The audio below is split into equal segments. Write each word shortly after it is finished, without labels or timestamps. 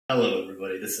Hello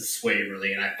everybody, this is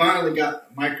Swaverly, and I finally got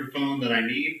the microphone that I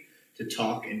need to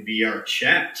talk in VR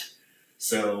chat.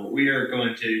 So we are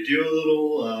going to do a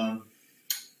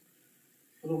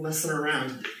little messing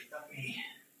around. Let me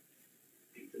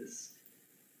make this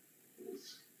full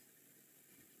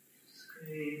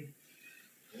screen,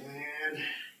 and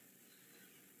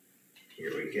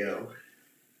here we go.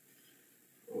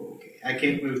 Okay, I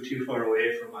can't move too far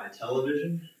away from my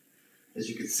television. As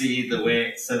you can see, the way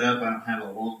it's set up, I don't have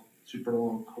a super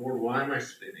long cord. Why am I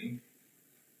spinning?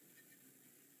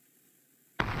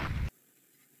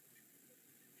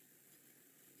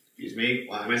 Excuse me,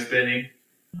 why am I spinning?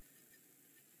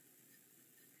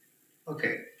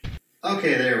 Okay.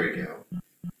 Okay, there we go.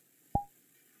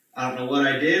 I don't know what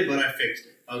I did, but I fixed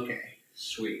it. Okay,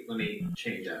 sweet. Let me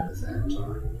change out this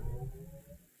avatar.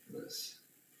 This.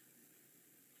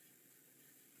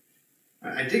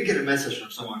 I did get a message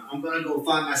from someone. I'm going to go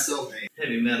find myself a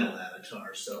heavy metal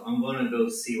avatar, so I'm going to go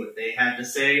see what they had to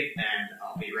say, and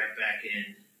I'll be right back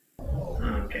in.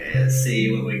 Okay, let's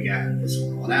see what we got in this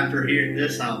world. After hearing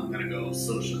this, I'm going to go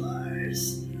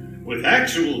socialize with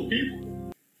actual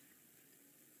people.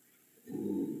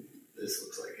 Ooh, this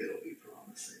looks like it'll be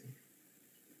promising.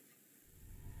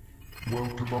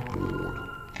 Welcome aboard,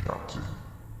 Captain.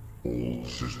 All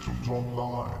systems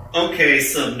online. Okay,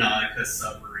 Subnautica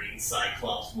submarine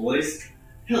Cyclops voice.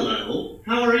 Hello,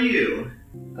 how are you?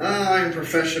 I'm a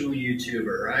professional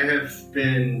YouTuber. I have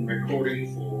been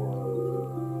recording for...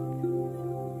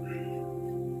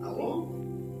 how long?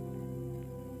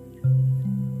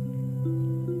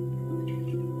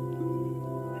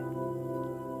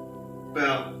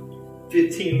 About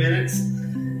 15 minutes,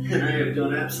 and I have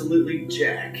done absolutely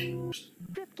jack.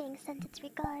 Group Gang sent its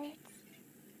regards.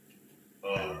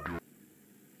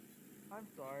 I'm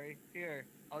sorry. Here,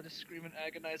 I'll just scream in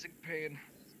agonizing pain.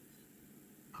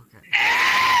 Okay.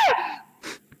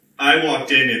 I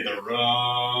walked in at the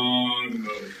wrong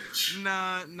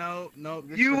moment. No.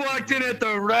 You walked in at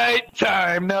the right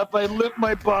time. Now if I lift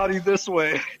my body this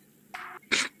way.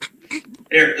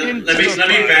 Here, let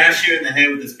me bash you in the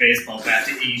head with this baseball bat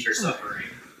to ease your suffering.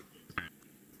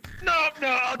 No,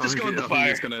 I'll just go with the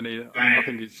fire. I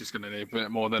think he's just gonna need a bit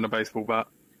more than a baseball bat.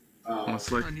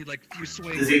 Honestly. I need like a few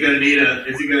swings. Is he gonna need a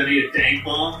dank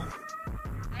bomb?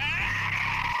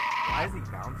 Why is he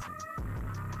bouncing?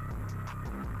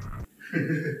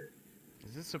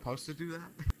 Is this supposed to do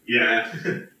that? Yeah.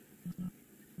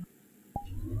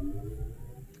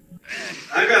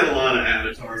 I've got a lot of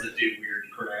avatars that do weird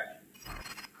crap.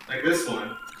 Like this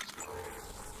one.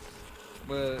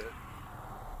 But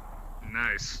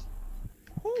nice.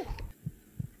 Whew.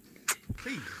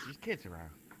 Please, these kids around.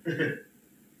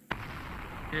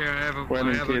 Here, I have a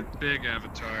big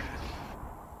avatar.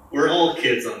 We're all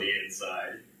kids on the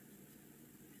inside.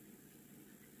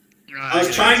 I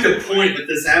was trying to point, but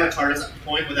this avatar doesn't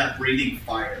point without breathing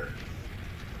fire.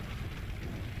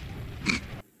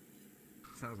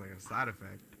 Sounds like a side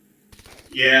effect.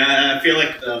 Yeah, I feel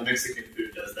like the Mexican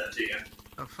food does that to you.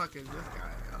 The fuck is this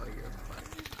guy? Oh, you're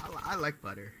butter. I like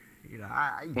butter. You know,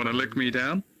 I Wanna lick me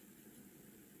down?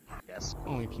 Yes.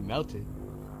 Only if you melt it.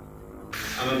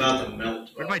 I'm about to melt.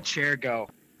 Where'd my chair go?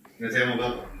 I'm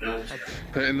about to melt.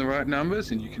 Put in the right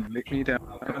numbers and you can lick me down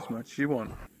as much as you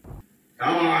want.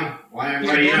 Come on! Why are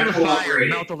Go you to not the fire, cooperating?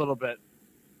 melt a little bit.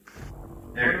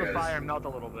 There Go to it the goes. fire, melt a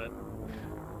little bit.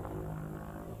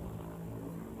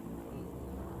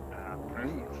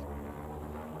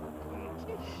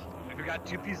 If we got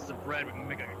 2 pieces of bread, we can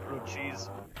make like a grilled cheese.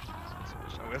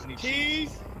 So we also need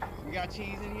Cheese? We got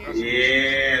cheese in here?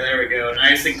 Yeah, there we go.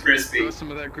 Nice and crispy. Got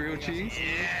some of that grilled cheese?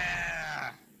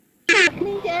 Yeah!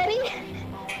 Me, Daddy?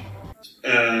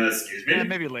 Excuse me? Yeah,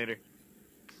 maybe later.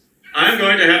 I'm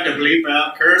going to have to bleep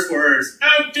out curse words.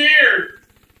 Oh dear!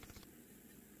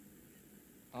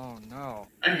 Oh no.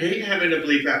 I hate having to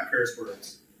bleep out curse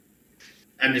words.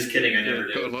 I'm just kidding, I never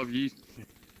Got a do. lot of you.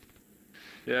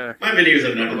 Yeah. My videos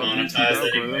are never Got a lot of YouTube monetized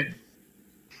algorithm. anyway.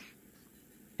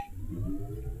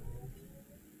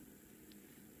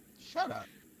 Shut up.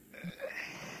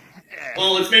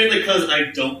 Well, it's mainly because I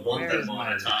don't want them Where's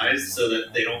my monetized so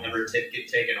that they don't ever get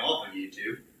taken off of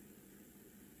YouTube.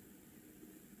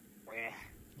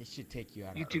 It should take you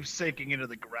out of YouTube's sinking into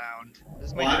the ground. This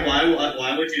is my Why, chair.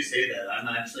 why would you say that? I'm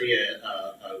actually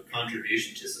a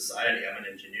contribution to society. I'm an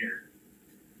engineer.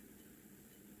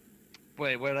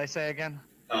 Wait, what did I say again?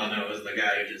 Oh no, it was the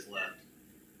guy who just left.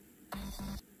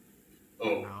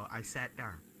 Oh. No, I sat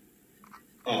down.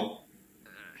 Oh.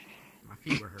 My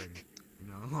feet were hurting.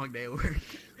 You know, a long day at work.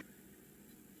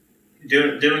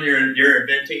 Doing your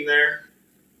inventing there?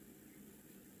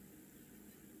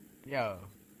 Yo.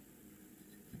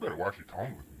 You better watch your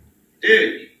tongue with me.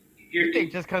 Dude, You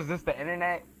think just because this is the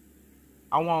internet,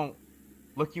 I won't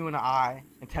look you in the eye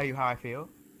and tell you how I feel?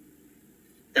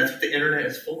 That's what the internet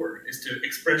is for, is to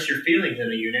express your feelings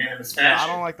in a unanimous Yeah, fashion.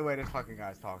 I don't like the way this fucking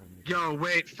guy's talking to me. Yo,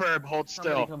 wait, Ferb, hold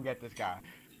Somebody still. come get this guy.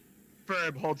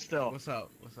 Ferb, hold still. What's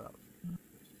up? What's up?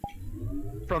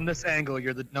 From this angle,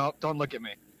 you're the no. Don't look at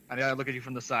me. I gotta look at you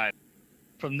from the side.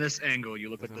 From this angle, you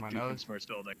look Is like it the my Doofenshmirtz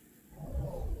building.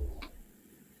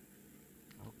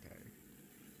 Okay.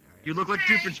 You look like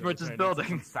Doofenshmirtz's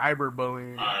building.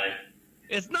 Cyberbullying.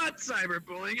 It's not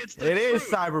cyberbullying. It's the It is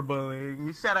truth. cyberbullying.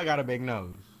 You said I got a big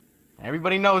nose.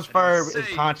 Everybody knows Ferb is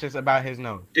say- conscious about his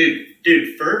nose. Dude,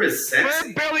 Ferb is sexy.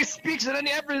 Ferb barely speaks in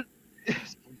any ever.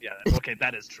 Yeah, okay,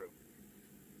 that is true.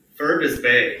 Ferb is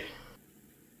bae.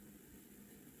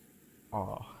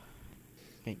 Oh,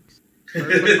 thanks.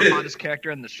 Ferb's like the hottest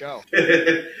character in the show.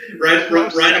 right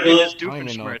above. I don't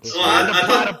even know what Doofenshmirtz. this Oh, I The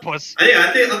thought- platypus.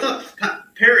 I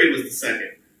thought Perry was the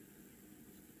second.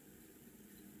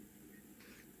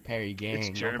 Perry gang. It's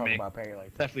Don't talk Jeremy. about Perry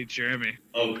like that. Definitely Jeremy.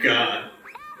 Oh God.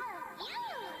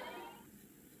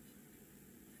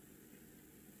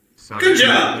 So Good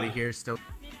job. Everybody here still.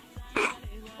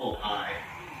 Oh hi.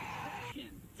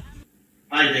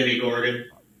 Hi, Demi Gorgon.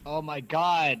 Oh my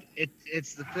god,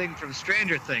 it's the thing from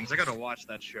Stranger Things. I gotta watch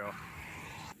that show.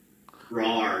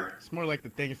 Rar. It's more like the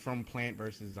thing from Plant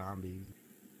vs Zombies.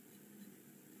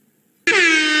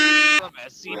 From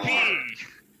SCP.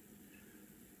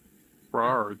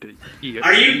 Rawr,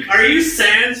 Are you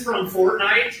Sans from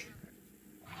Fortnite?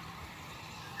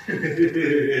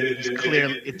 It's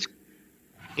clearly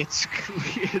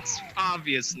it's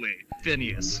obviously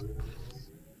Phineas.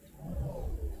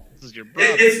 This is your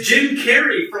brother. It's Jim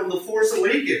Carrey from The Force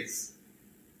Awakens.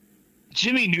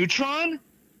 Jimmy Neutron?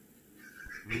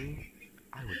 Me?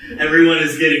 I would. Everyone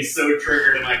is getting so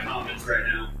triggered in my comments right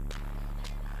now.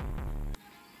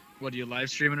 What, are you live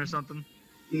streaming or something?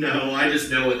 No, I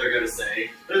just know what they're gonna say.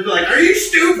 They'll be like, "Are you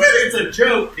stupid? It's a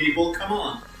joke, people. Come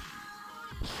on."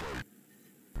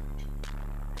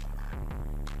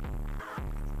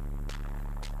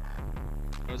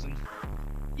 Frozen?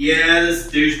 Yeah, this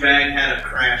douchebag had a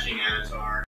crashing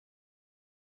avatar.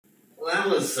 Well, that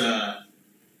was a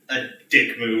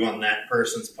dick move on that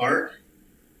person's part.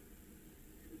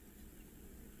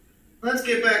 Let's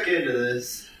get back into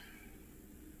this.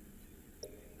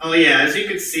 Oh yeah, as you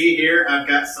can see here, I've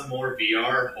got some more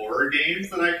VR horror games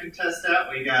that I can test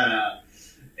out. We got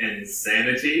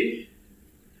Insanity,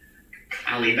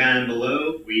 Caliban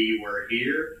Below, We Were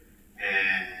Here,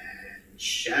 and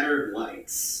Shattered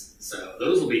Lights. So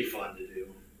those will be fun to do.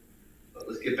 But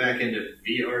let's get back into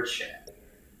VR chat.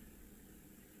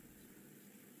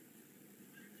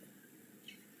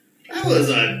 That was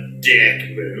a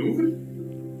dick move.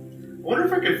 I wonder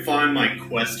if I can find my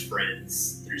Quest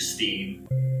friends through Steam.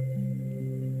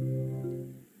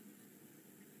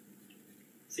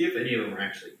 See if any of them are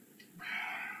actually.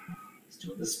 Let's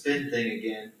do the spin thing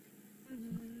again.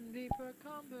 Deeper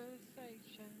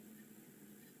conversation.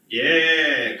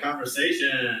 Yeah,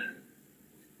 conversation.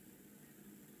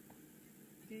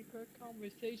 Deeper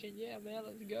conversation. Yeah, man,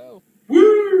 let's go.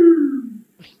 Woo!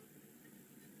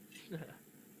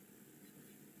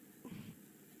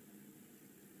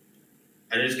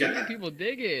 I just got. People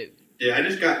dig it. Yeah, I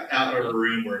just got out of a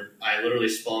room where I literally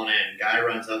spawn in. Guy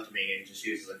runs up to me and just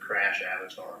uses a crash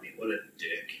avatar. I mean, what a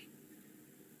dick.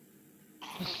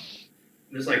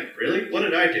 I'm just like, really? What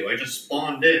did I do? I just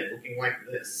spawned in looking like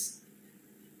this.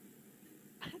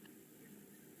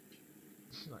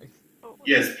 Nice.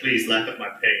 Yes, please laugh at my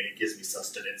pain. It gives me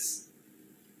sustenance.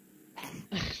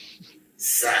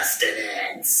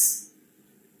 Sustenance!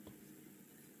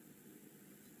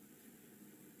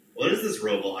 What is this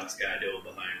Roblox guy doing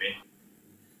behind me?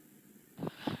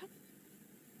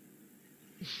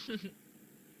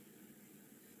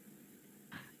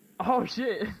 Oh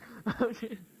shit! Oh,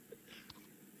 shit.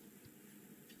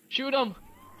 Shoot him!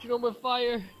 Shoot him with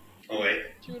fire! Oh wait,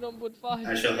 Shoot him with fire!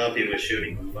 I shall help you with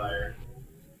shooting with fire.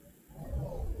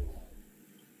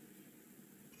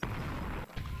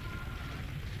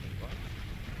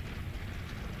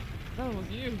 That was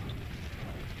you!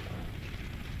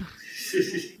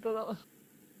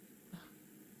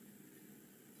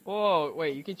 Whoa,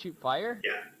 wait, you can shoot fire?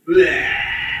 Yeah. Bleh.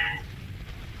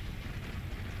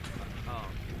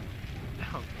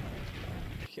 Oh.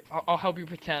 Okay, I'll help you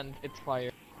pretend it's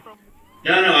fire.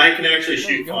 No, I can actually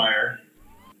There you shoot go. fire.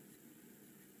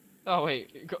 Oh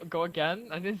wait, go again?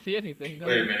 I didn't see anything. No.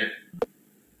 Wait a minute.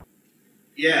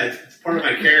 Yeah, it's part of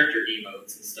my character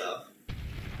emotes and stuff.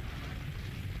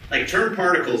 Like, turn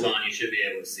particles on, you should be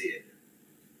able to see it.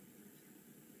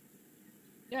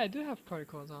 Yeah, I do have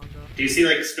particles on though. Do you see,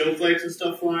 like, snowflakes and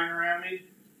stuff flying around me?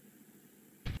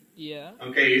 Yeah.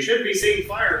 Okay, you should be seeing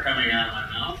fire coming out of my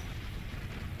mouth.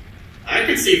 I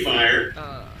can see fire. Do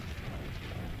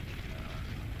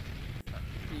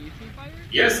you see fire?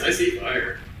 Yes, I see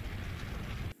fire.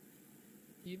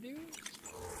 You do?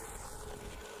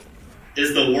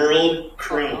 Is the world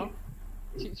chrome?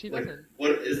 Uh-huh. She doesn't.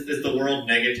 What is the world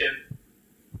negative?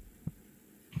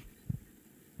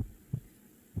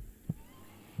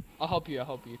 I'll help you.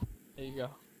 There you go.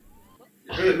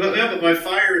 But my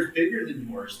fire is bigger than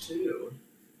yours too.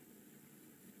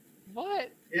 What?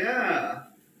 Yeah.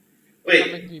 That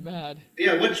Wait. makes me mad.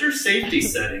 Yeah. What's your safety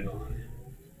setting on?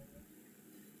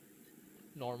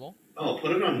 Normal. Oh,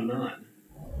 put it on none.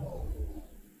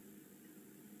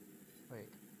 Wait.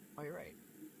 Oh, you're right.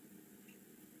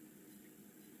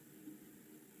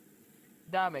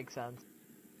 That makes sense.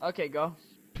 Okay, go.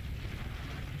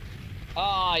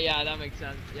 Oh, yeah, that makes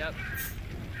sense. Yep.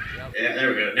 Yeah, there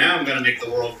we go. Now I'm gonna make the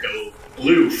world go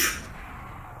bloof.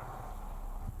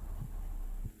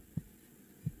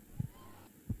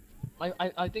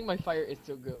 I think my fire is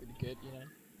still good, you know?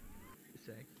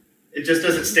 It just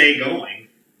doesn't stay going.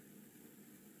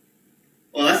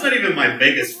 Well, that's not even my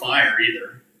biggest fire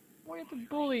either. Why you have to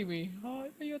bully me? Why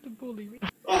you have to bully me?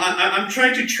 Well, I'm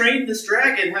trying to train this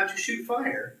dragon how to shoot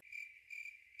fire.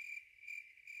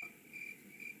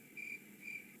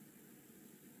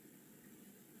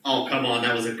 Oh, come on,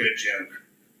 that was a good joke.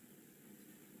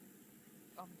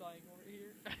 I'm dying over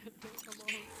here. Come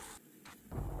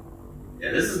on.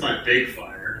 Yeah, this is my big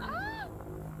fire.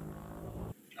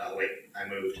 Oh, wait, I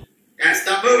moved. Guys,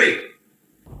 stop moving!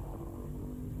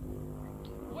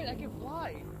 Wait, I can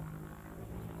fly.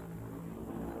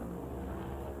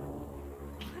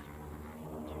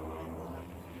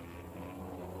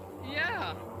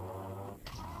 Yeah.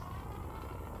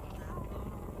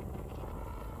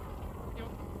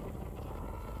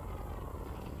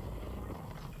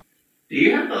 Do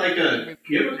you have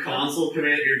a console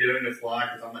command you're doing to fly?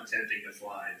 Because I'm attempting to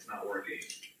fly, it's not working.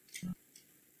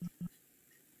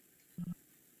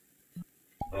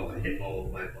 Oh, I hit all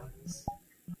of my buttons.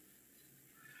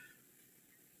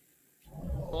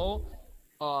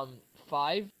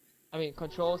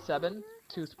 Control 7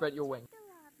 to spread your wing.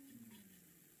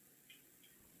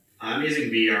 I'm using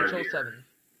VR Control gear. 7.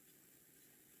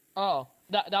 Oh,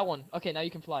 that one. Okay, now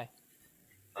you can fly.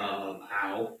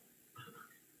 How?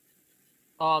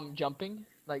 Jumping,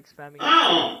 like spamming.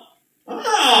 Oh!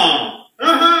 Oh!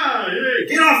 Aha!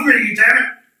 Get off me, damn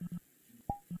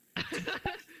it!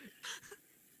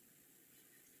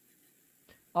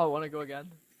 Oh, wanna go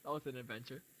again? That was an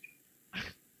adventure.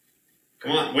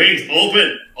 Come on, wings,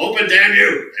 open! Open, damn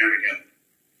you! There we go.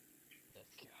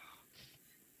 Let's go.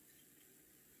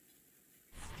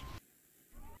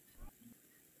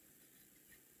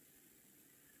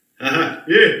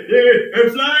 Yeah, I'm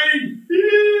flying!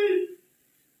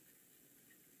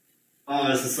 Oh,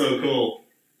 this is so cool.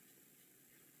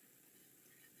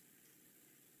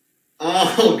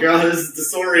 Oh god, this is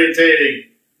disorientating.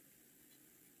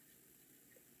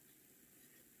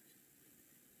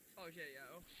 Oh shit,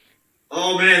 yeah.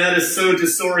 Oh man, that is so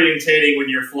disorientating when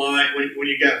you're flying, when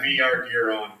you got VR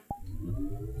gear on.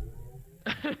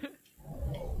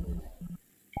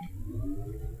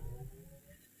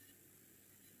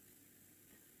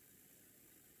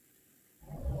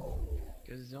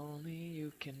 Cause only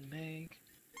you can make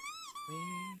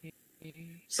me.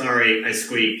 Sorry, I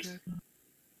squeaked.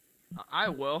 I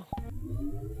will.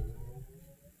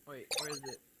 Wait, where is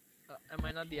it? Am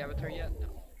I not the avatar yet?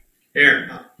 No.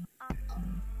 Here.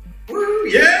 Woo,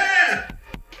 yeah!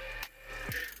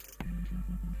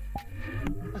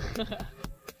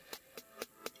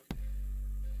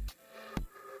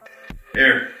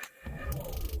 Here.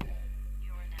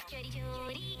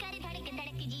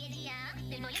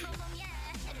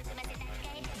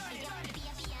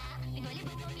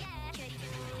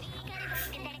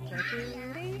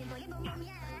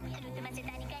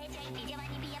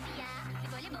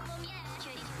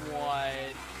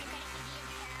 What?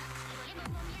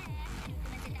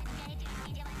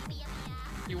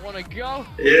 You wanna go?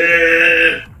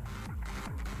 Yeah!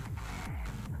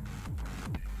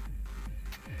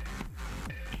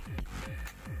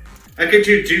 How could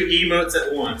you do emotes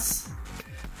at once?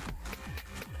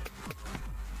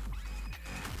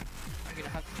 I'm gonna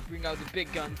have to bring out the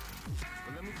big gun.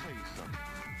 But let me tell you something.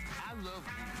 I love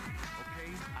you,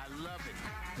 okay? I love it.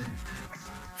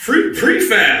 Free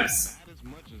prefabs! Not as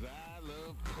much as I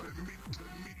love.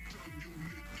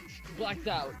 Blacked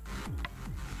out.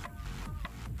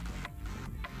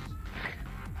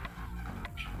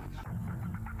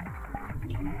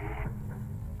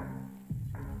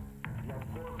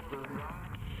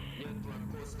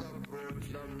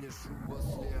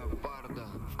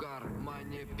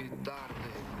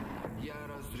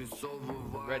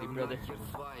 Ready, brother.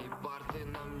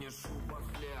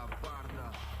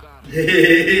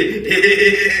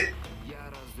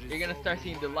 You're gonna start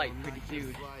seeing the light pretty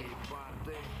soon.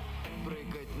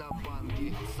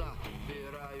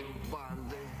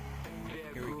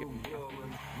 Here we go.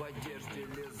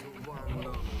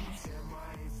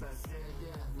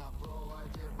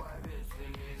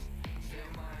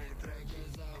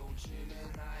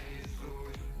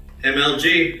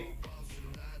 MLG.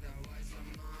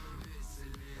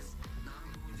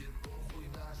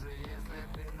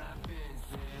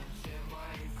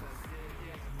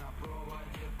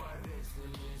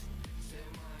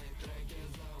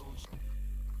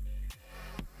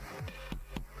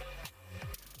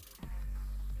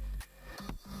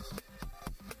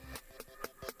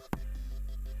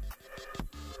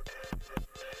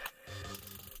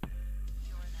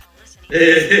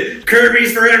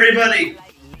 Kirby's for everybody.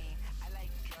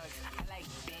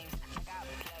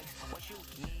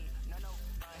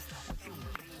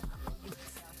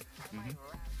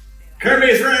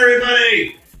 Kirby's for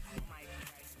everybody.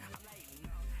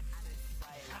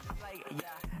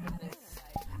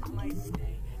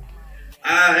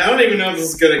 I don't even know if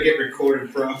this is gonna get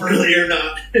recorded properly or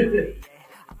not.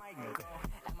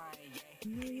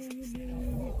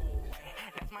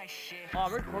 Oh,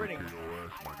 I'm recording.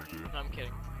 No, I'm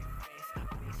kidding.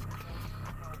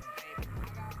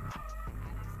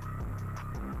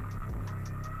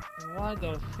 What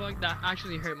the fuck? That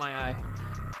actually hurt my eye.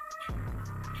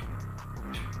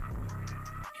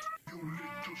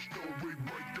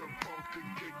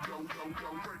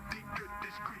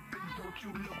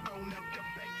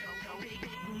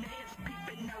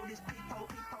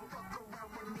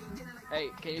 Hey,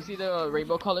 can you see the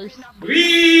rainbow colors?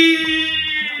 Whee!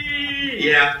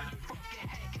 Yeah.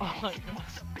 Oh my god.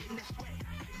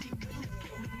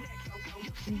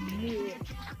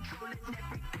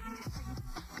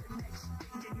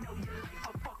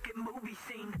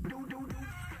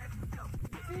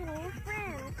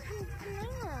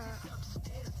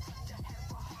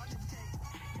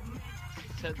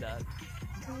 Said that.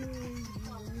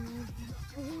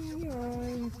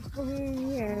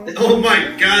 Oh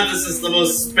my god, this is the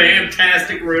most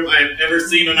spamtastic room I've ever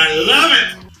seen, and I love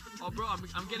it! Oh, bro,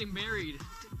 I'm getting married,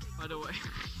 by the way.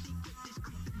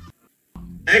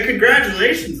 Hey,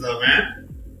 congratulations, though, man.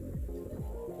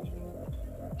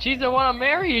 She's the one I'm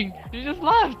marrying. She just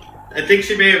left. I think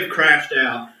she may have crashed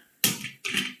out.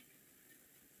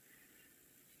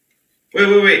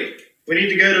 Wait. We need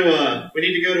to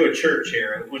go to a church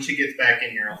here. When she gets back in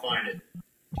here, I'll find it.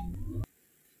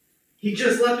 He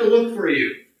just left to look for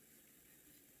you.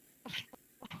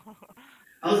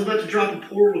 I was about to drop a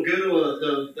portal, go to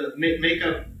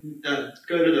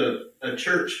go to the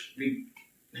church.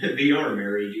 VR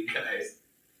married you guys.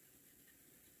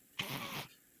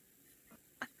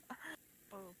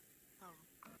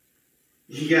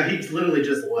 Yeah, he literally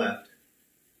just left.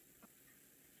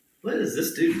 What is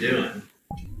this dude doing?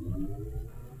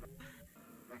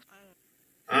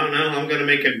 I don't know. I'm gonna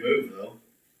make him move though.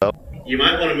 You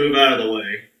might want to move out of the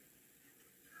way.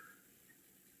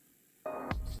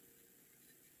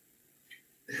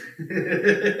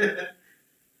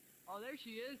 Oh, there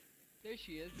she is. There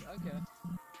she is. Okay.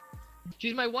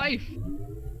 She's my wife.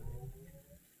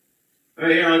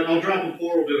 Alright, here, I'll drop a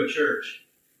portal to a church.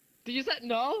 Did you say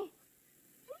no?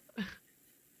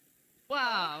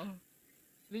 Wow.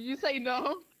 Did you say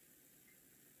no?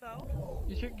 No.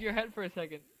 You shook your head for a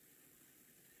second.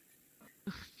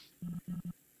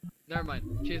 Never mind.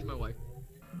 She is my wife.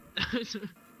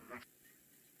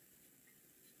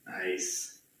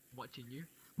 Nice. Watching you.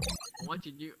 I'm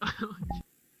watching you.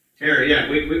 Here, yeah,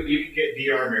 you can get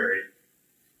VR married.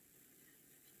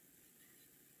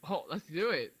 Oh, let's do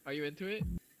it. Are you into it?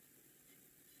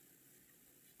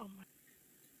 Oh my.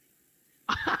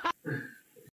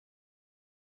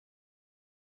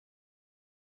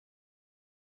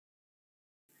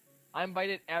 I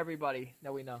invited everybody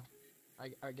that we know.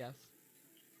 I guess.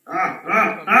 From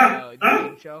the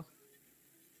game show.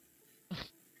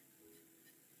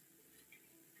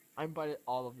 I invited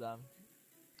all of them.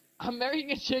 I'm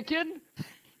marrying a chicken?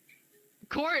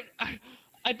 Court,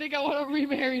 I think I want to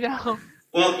remarry now.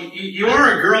 Well, you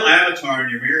are a girl avatar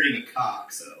and you're marrying a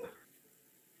cock, so.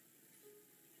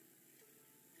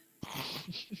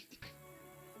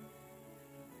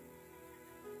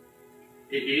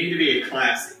 You need to be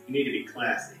classy. You need to be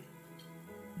classy.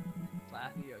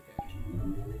 Classy, okay.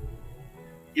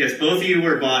 Yes, both of you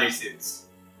wear bodysuits.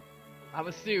 I have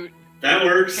a suit. That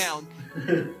works. Count.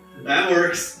 That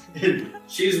works.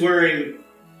 She's wearing,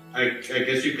 I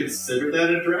guess you consider that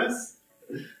a dress?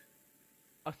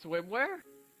 A swimwear?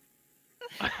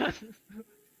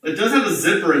 It does have a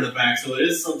zipper in the back, so it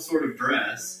is some sort of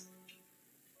dress.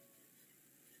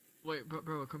 Wait,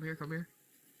 bro, come here, come here.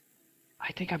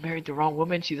 I think I married the wrong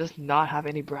woman. She does not have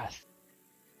any breasts.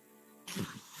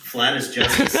 Flat as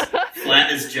justice.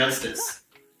 Flat as justice.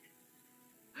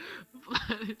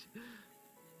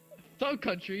 Some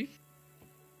countries.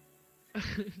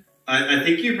 I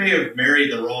think you may have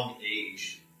married the wrong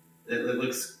age. That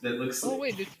looks. Oh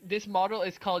wait, this model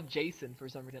is called Jason for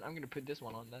some reason. I'm gonna put this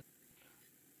one on then.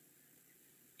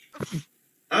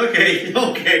 Okay.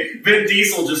 Vin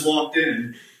Diesel just walked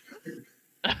in.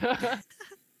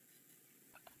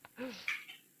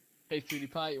 Hey, sweetie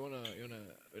pie, you wanna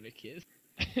kiss?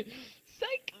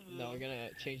 Psych. No, we're gonna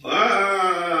change.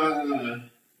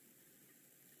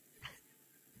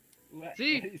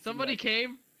 See, somebody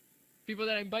came. People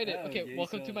that I invited. Oh, okay,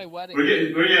 welcome to my wedding. We're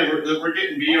getting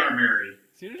VR married.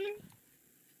 Seriously?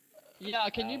 Yeah,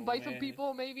 can you invite some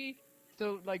people maybe?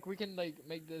 So like we can like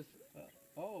make this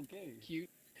okay. Cute.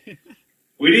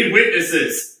 We need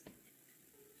witnesses.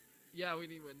 Yeah, we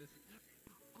need witnesses.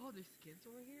 Oh, there's skins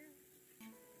over here?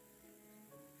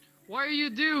 Why are you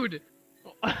dude?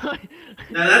 Now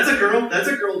that's a girl. That's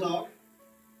a girl dog.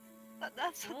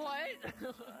 That's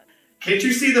what? Can't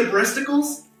you see the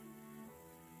breasticles?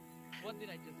 What did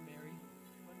I just marry?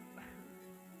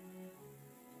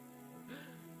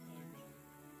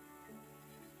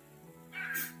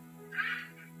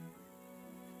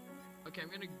 Okay, I'm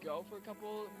gonna go for a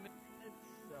couple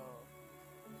minutes, so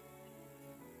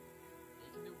you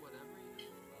can do whatever, you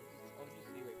know. I'll just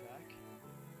be right back.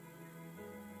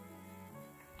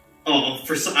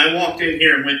 I walked in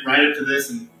here and went right up to this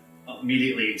and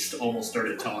immediately almost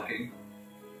started talking.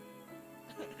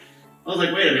 I was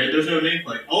like, wait a minute, there's no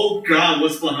nameplate. Oh god,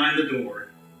 what's behind the door?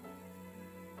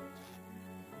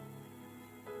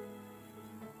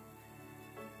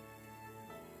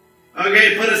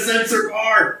 Okay, put a censor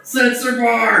bar! Censor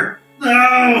bar!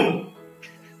 No!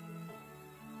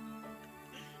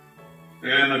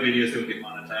 Yeah, my videos don't get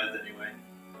monetized anyway.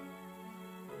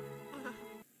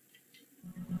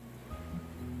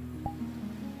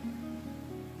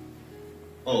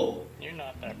 Oh. You're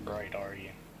not that bright, are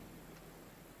you?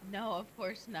 No, of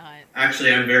course not.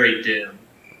 Actually, I'm very dim.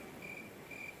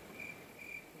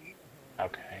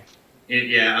 Okay.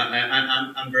 Yeah,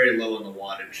 I'm very low on the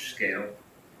wattage scale.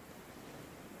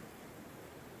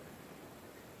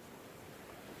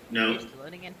 No. Just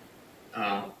loading in.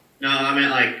 Oh. No, I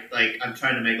meant like I'm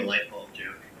trying to make a light bulb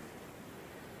joke.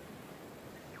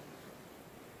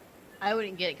 I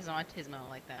wouldn't get it because I'm autismo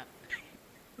like that.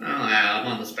 Oh, yeah, I'm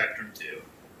on the spectrum too.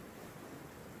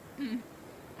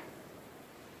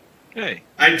 Hey.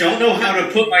 I don't know how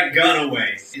to put my gun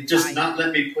away. It just not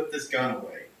let me put this gun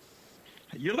away.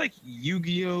 You're like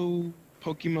Yu-Gi-Oh,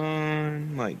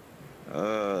 Pokemon, like,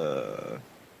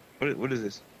 what is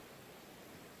this?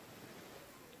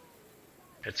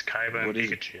 It's Kaiba and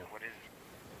Pikachu.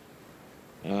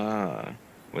 Ah,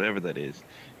 whatever that is.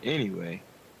 Anyway.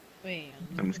 Wait.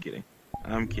 I'm just kidding.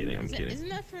 I'm kidding. Isn't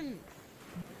that from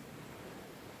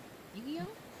Yu-Gi-Oh?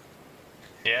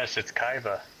 Yes, it's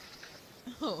Kaiba.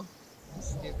 Oh,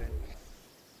 stupid.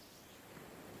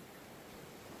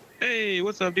 Hey,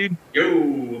 what's up, dude?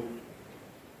 Yo.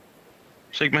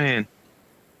 Shake my hand.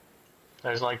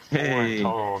 There's like 4 in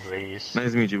total of these.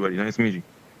 Nice to meet you, buddy. Nice to meet you.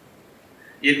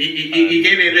 You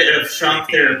gave me a bit of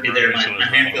shock therapy there. My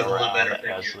hand feels a lot better.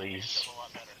 Thank you.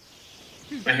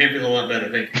 My hand feels a lot better.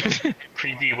 Thank you.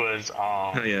 Creepy was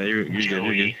Oh yeah, you're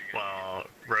good. While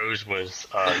Rose was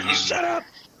Shut up.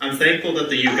 I'm thankful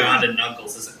that the Ugandan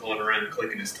Knuckles isn't going around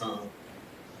clicking his tongue.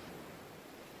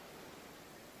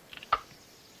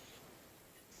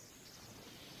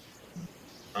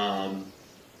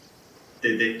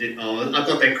 I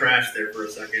thought they crashed there for a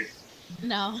second.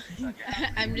 No,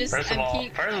 I'm just. First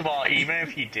of all, even if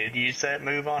he did use that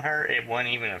move on her, it wouldn't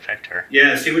even affect her.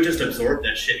 Yeah, she would just absorb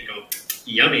that shit and go,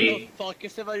 yummy. The fuck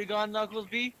is about Ugandan Knuckles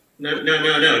be? No,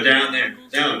 down there.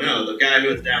 No, the guy who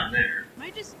was down there.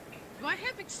 Do I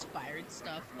have expired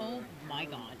stuff? Oh my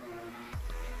god.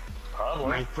 Probably.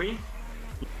 My queen?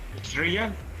 It's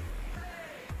real?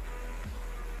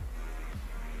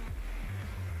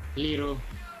 Little.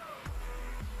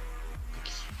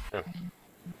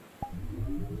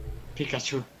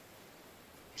 Pikachu.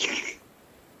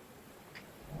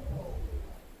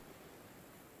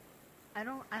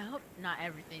 I hope not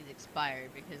everything's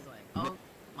expired because like, oh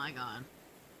my god.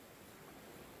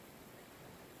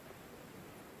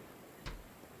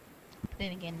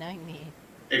 Then again, knowing me.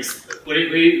 What do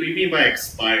you mean by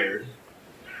expired?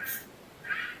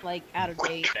 Like, out of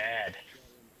date. Bad.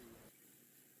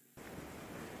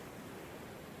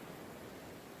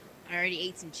 I already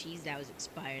ate some cheese that was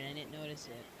expired. I didn't notice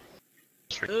it.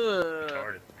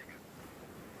 Retarded.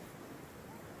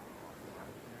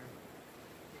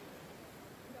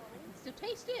 Still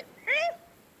taste it.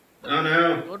 Oh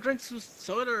no. Go drink some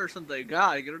soda or something.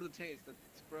 God, get rid of the taste. That's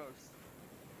gross.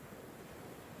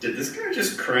 Did this guy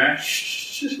just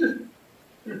crash?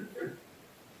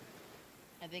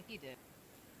 I think he did.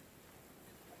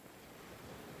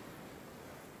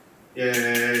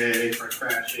 Yay for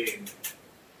crashing.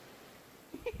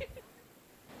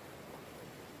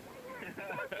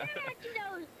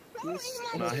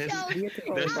 Nah,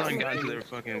 their son got into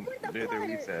their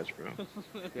recess, bro.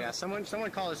 Yeah, someone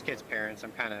call his kid's parents.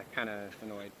 I'm kind of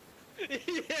annoyed.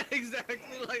 Yeah, exactly.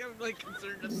 Like I'm like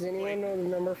concerned. Does anyone know the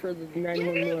number for the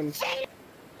 911?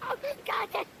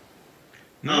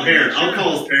 No, here, I'll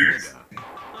call his parents.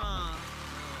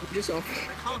 Just off.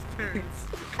 Call his parents.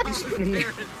 Call his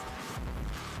parents.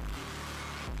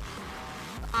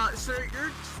 Sir,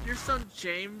 your son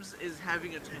James is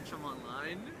having attention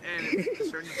online, and it's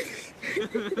concerning.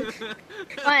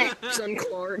 What? Son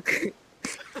Clark.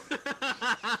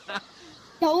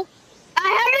 So, I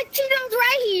have a Cheetos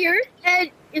right here,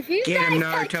 and if you Get him,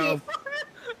 guys touch Naruto. it,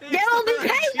 there will be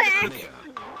payback.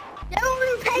 There will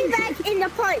be payback in the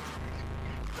punch.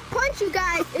 Punch you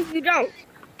guys if you don't.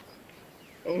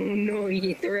 Oh no,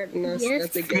 he threatened us. Yes.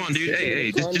 That's Come on, dude.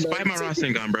 Hey, just bite my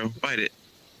Rasen gun, bro. Bite it.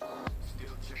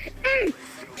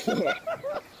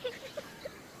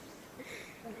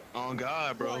 Oh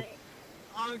God, bro.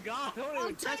 Oh God, don't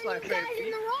even touch my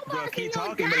face. Bro, keep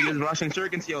talking, but you're rushing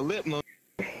circuits to your lip, man.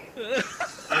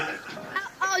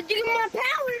 I'll do my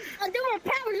powers. I'll do my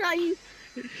powers on you.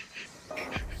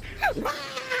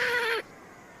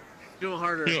 Do it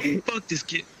harder. Yo, fuck this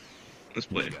kid. Let's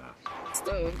play.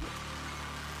 Stove.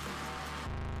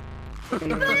 Here's my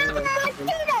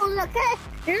Cheetos, okay?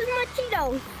 Here's my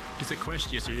Cheetos. It's a quest,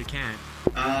 so you can't.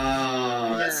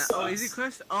 Yeah. Oh, is he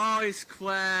quest? Oh, he's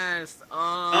quest. Oh,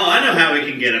 I know how we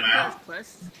can get him out.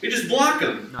 Quest? We just block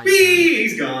him. Whee!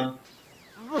 He's gone.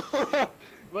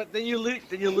 But then you lose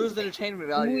the entertainment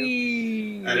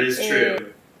value. That is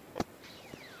true.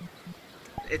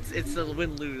 It's a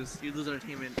win-lose. You lose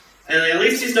entertainment. And at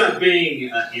least he's not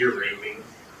being ear raping.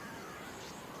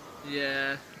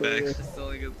 Yeah. Facts. It's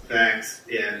still a good. Facts.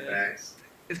 Yeah, facts.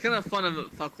 It's kind of fun to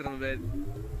fuck with him a bit.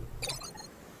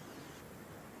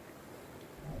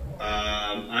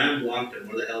 I unblocked him.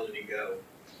 Where the hell did he go?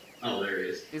 Oh, there he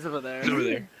is. He's over there. He's over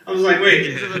there. I was like, wait.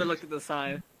 He's over there looking at the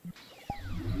side.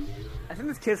 I think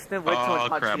this kid's still way too much Oh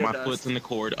hot crap, Cheeto my dust. foot's in the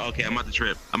cord. Okay, I'm about to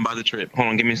trip. Hold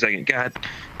on, give me a second. God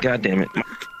damn it. My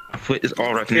foot is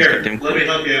all wrapped in this Here, goddamn let me cord.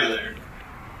 help you out of there.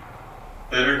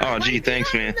 Better? Oh, gee,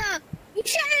 thanks, man. You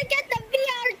should have got the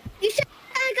VR. You should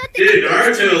have got the. Dude,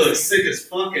 Naruto looks sick as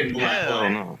fucking black. Hell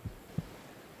no.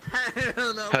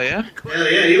 Hell no. Hell yeah?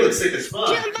 Hell yeah, you look sick as fuck.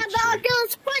 Jump my dog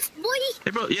goes quest, boy.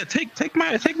 Hey, bro, yeah, take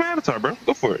my avatar, bro.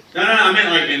 Go for it. No, I meant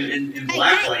like in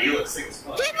blacklight, you look sick as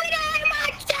fuck. Give me that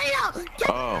my Cheeto. Give me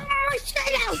Oh. my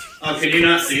Cheeto. Oh, can you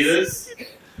not see this?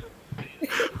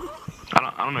 I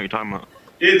don't know what you're talking about.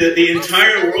 Dude, the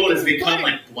entire world has become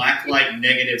like blacklight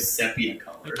negative sepia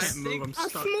colors. I'll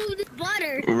Smooth as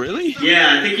butter. Really?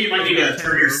 Yeah, I think you might need to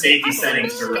turn your safety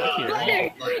settings to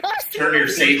turn your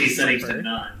safety settings to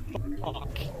none.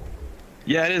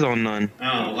 Yeah, it is on none.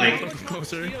 Oh, like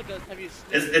Closer.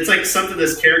 it's like something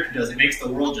this character does. It makes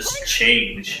the world just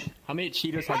change. How many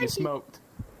Cheetos have you smoked?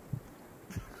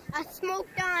 I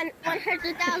smoked on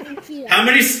 100,000 Cheetos.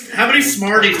 How many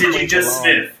Smarties did you just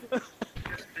sniff?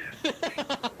 A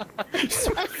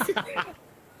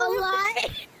lot.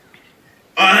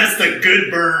 Oh, that's the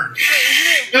good burn.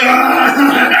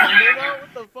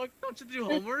 What the fuck? Don't you do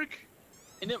homework?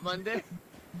 Isn't it Monday?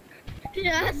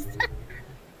 Yes.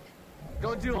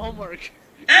 Go do homework.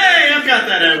 Hey, I've got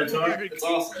that avatar. It's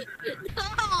awesome.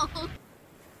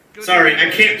 No. Sorry, I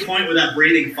can't point without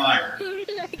breathing fire.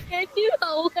 I can't do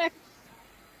homework.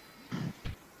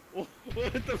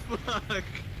 What the fuck?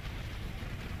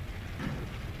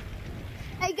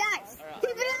 Hey guys, keep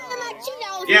it on my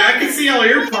Cheetos. Yeah, I can see all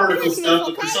your particle stuff,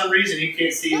 but for some reason you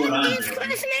can't see what I'm It's doing.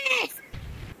 Christmas.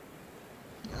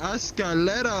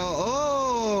 Escalera,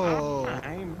 oh!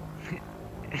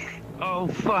 Oh,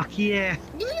 fuck yeah.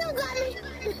 You got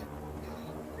me.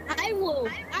 I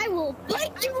will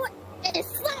bite you and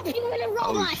slap you in a robot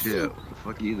Oh, shit. suit. What the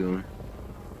fuck are you doing?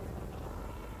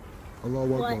 Allah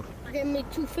What? Akbar. Give me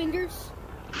 2 fingers.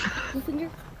 2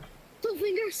 fingers. 2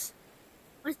 fingers.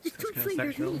 What's the 2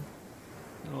 fingers mean?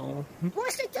 No.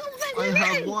 What's the 2 I fingers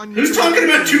have mean? one. Who's talking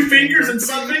about 2 fingers and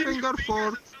something? Finger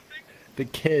for The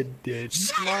kid did.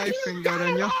 my finger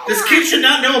and your. This kid should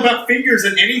not know about fingers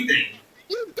and anything.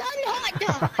 You done hot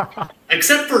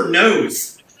Except for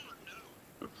nose.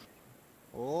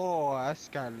 Oh,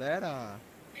 escalera.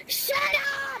 Shut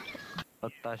up!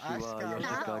 私は吉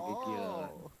川激嫌い。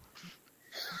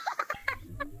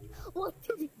 What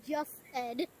did you just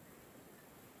said?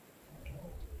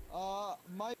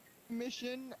 My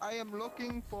mission, I am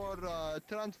looking for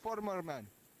Transformer Man.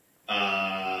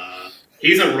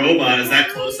 He's a robot. Is that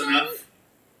close enough?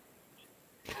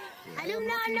 I do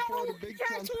not know Big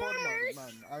Transformers. Transformer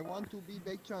Man. I want to be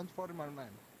Big Transformer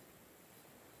Man.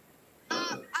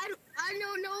 I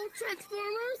don't know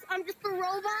Transformers. I'm just a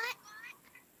robot.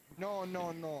 No,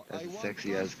 no, no. That's a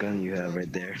sexy ass gun you have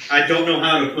right there. I don't know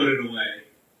how to put it away.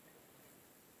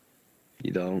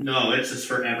 You don't? No, it's just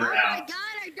forever Oh out. my god,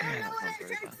 I don't know what a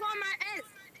Transformer is.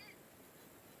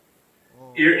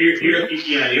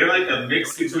 You're like a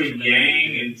mix between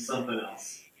Yang and something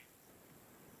else.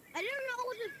 I don't know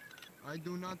what I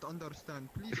do not understand.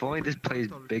 Please. If only this plays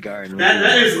Big Iron.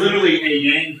 That is literally a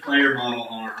Yang player model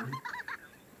arm.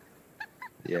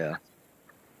 Yeah.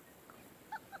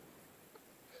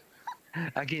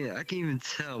 I can't even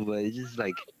tell, but it's just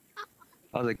like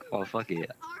I was like, oh fuck it,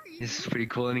 this is pretty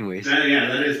cool, anyways. Yeah,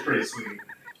 that is pretty sweet.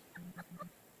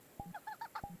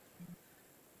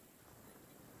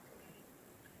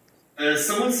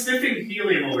 Someone's sniffing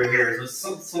helium over here.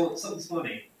 So something's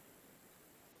funny.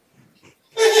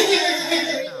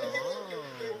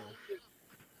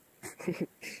 I'm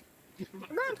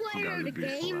gonna play another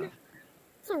game.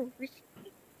 So risky.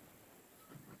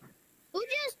 Who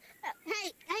just?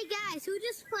 Hey guys, who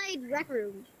just played Rec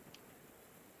Room?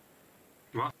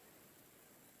 What?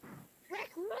 Rec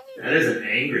Room. That is an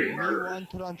angry I murder. want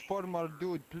Transformer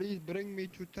Dude. Please bring me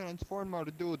to Transformer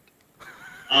Dude.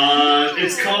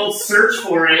 It's called Search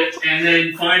for It and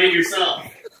then find it yourself.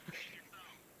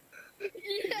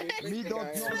 Me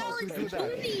don't know how to do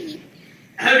that.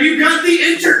 Have you got the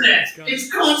internet?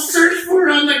 It's called Search for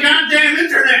It on the goddamn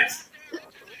internet.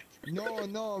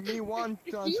 No, me want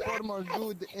Transformer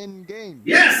Dude in game.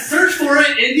 Yes, search for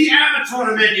it in the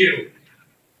avatar menu.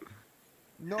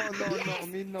 No,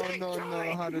 me no know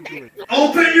how to do it.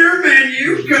 Open your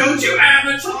menu, go to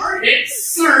avatar, hit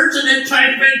search, and then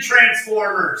type in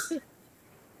Transformers.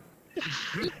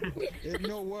 It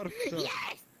no work, sir.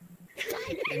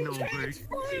 It no work.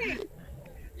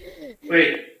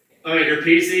 Wait, your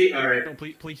PC? Alright. No,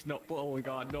 please, no. Oh my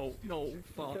god, no,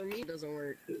 fuck. For me, it doesn't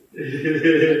work.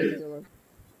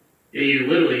 Yeah,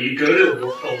 you go to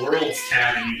a Worlds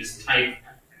tab and you just type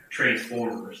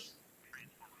Transformers.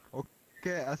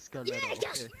 Okay, escalator. Yeah,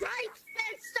 just right,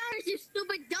 stars, you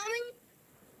stupid dummy.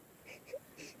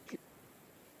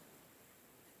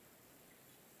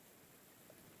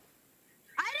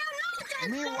 I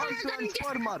don't know Me want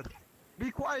Transformer.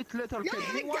 Be quiet, little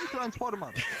kid. Me want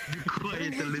Transformer. Be quiet,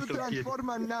 Bring me to little kid.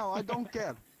 Transformer now. I don't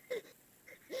care.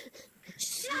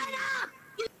 Shut up!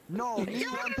 No, me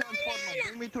want Transformer.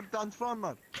 Bring me to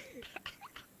Transformer.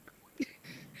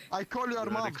 I call your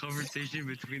The mom. conversation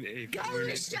between a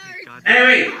Hey,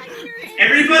 wait!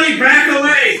 Everybody back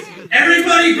away!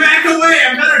 Everybody back away!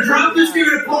 I'm gonna drop this dude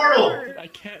in a portal! I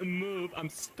can't move, I'm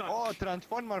stuck. Oh,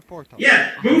 Transformer portal.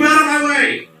 Yeah, move out of my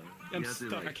way! I'm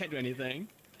stuck, I can't do anything.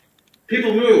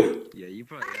 People move! Yeah, you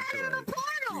probably have to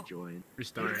like rejoin.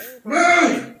 Restart.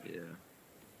 Move! Yeah.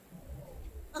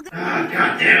 Ah,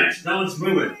 god damn it! No one's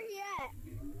moving.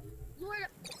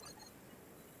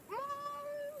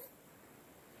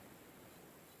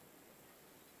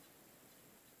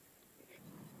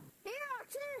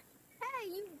 Hey,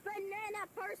 you banana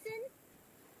person!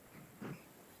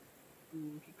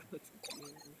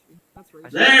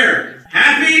 There!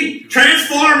 Happy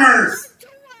Transformers!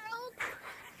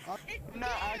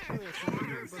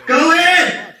 Go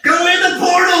in! Go in the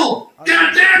portal!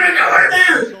 God damn it, go in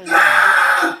there!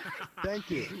 Ah! Thank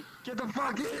you. Get the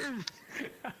fuck in!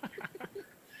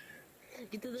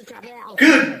 Get to the trap house.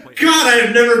 Good God, I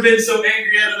have never been so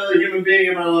angry at another human being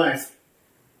in my life.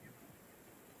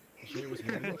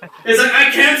 It's like,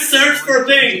 I can't search for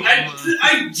things!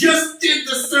 I just did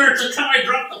the search until I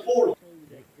dropped the portal!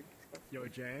 Yo,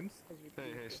 James?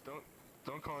 Hey,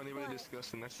 don't call anybody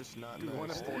disgusting. That's just not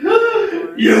nice.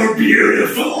 You're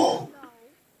beautiful!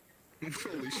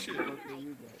 Holy shit.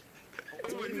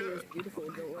 Beautiful,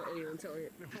 don't let anyone tell you.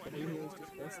 Anyone's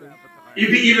disgusting.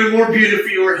 You'd be even more beautiful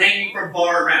if you were hanging from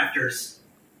bar rafters.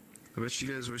 I bet you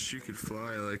guys wish you could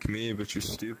fly like me, but you're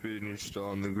stupid and you're still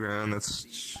on the ground. That's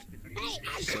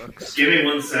sucks. Give me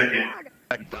 1 second.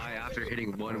 I die after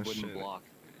hitting one wooden block.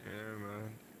 Yeah,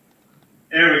 man.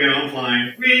 There we go, I'm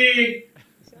flying. Whee!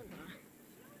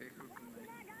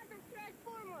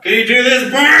 Can you do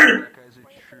this, bird?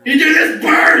 Can you do this,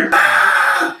 bird?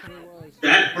 Ah!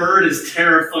 That bird is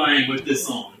terrifying with this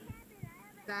on.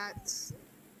 That's.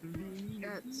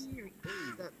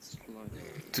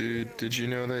 Dude, did you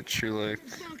know that you're like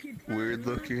weird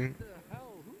looking?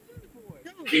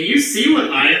 Can you see what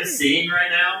I am seeing right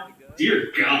now?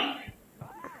 Dear God.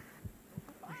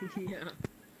 Yeah.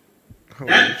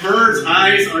 That bird's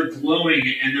eyes are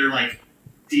glowing and they're like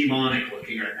demonic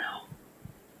looking right now.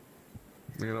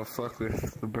 You're gonna fuck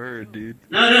with the bird, dude.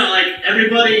 No, like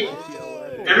everybody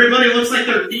looks like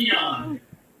they're neon.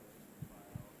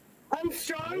 I'm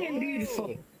strong and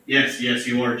beautiful. Yes,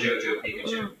 you are JoJo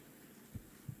Pikachu.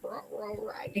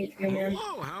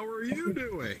 Hello, how are you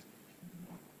doing?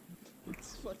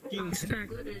 It's fucking.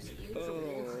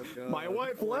 Oh, God. My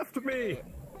wife left me.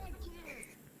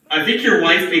 I think your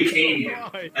wife became you.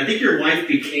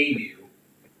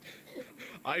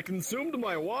 I consumed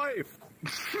my wife.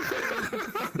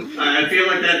 I feel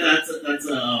like that's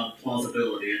a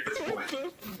plausibility at this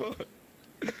point.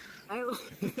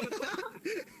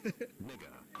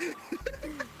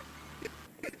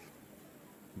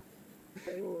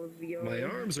 My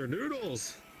arms are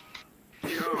noodles.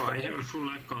 Yo, I have a full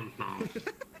account now.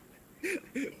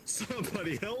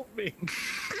 Somebody help me.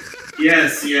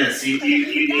 Yes, you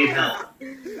need help.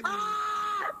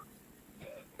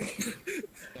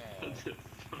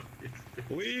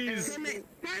 Please.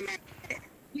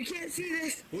 You can't see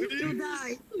this. Please. You'll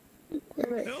die.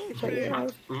 Help me.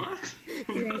 What?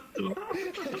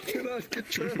 I cannot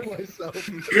control myself.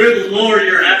 Good lord,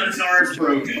 your avatar is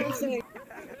broken.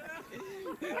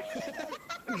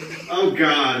 Oh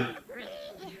god.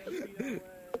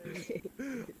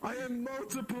 I am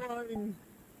multiplying.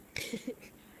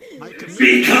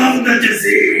 Become the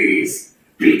disease!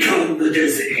 Become the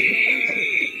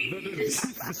disease!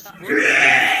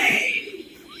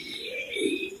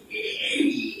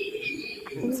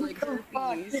 It's like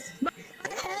herpes. My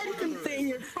head can fit in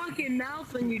your fucking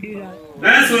mouth when you do that.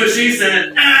 That's what she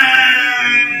said.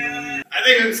 I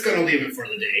think I'm just gonna leave it for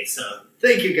the day, so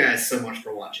thank you guys so much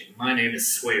for watching. My name is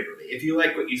Swaverly. If you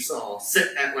like what you saw,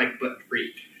 hit that like button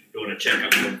freak. If you want to check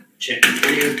out the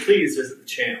videos, please visit the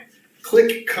channel.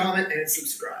 Click, comment, and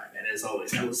subscribe. And as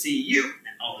always, I will see you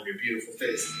and all of your beautiful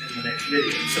faces in the next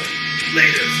video. So,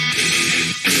 later.